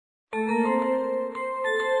Where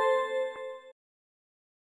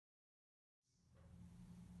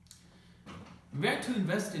to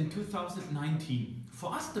invest in 2019?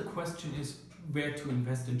 For us, the question is where to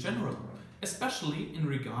invest in general, especially in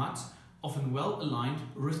regards of a well-aligned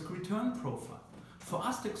risk-return profile. For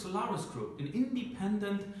us, the Xolaris Group, an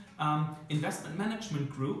independent investment management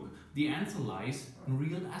group, the answer lies in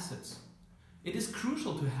real assets. It is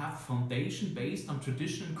crucial to have a foundation based on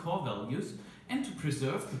tradition and core values and to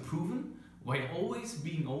preserve the proven while always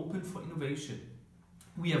being open for innovation.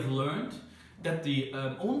 We have learned that the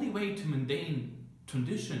only way to maintain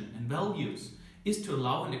tradition and values is to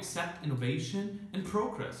allow and accept innovation and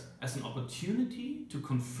progress as an opportunity to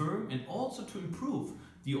confirm and also to improve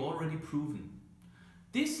the already proven.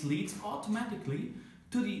 This leads automatically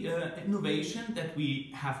to the innovation that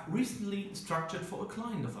we have recently structured for a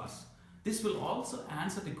client of us. This will also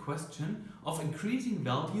answer the question of increasing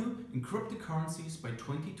value in cryptocurrencies by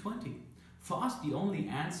 2020. For us, the only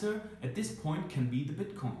answer at this point can be the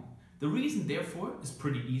Bitcoin. The reason, therefore, is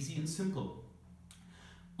pretty easy and simple.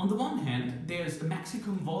 On the one hand, there is a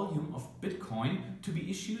maximum volume of Bitcoin to be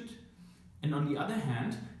issued, and on the other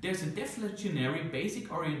hand, there's a deflationary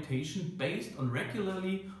basic orientation based on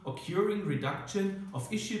regularly occurring reduction of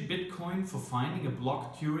issued Bitcoin for finding a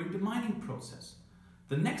block during the mining process.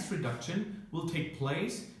 The next reduction will take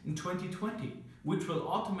place in 2020, which will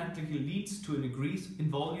automatically lead to an increase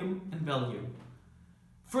in volume and value.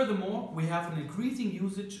 Furthermore, we have an increasing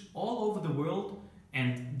usage all over the world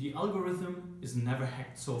and the algorithm is never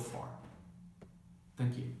hacked so far.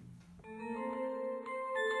 Thank you.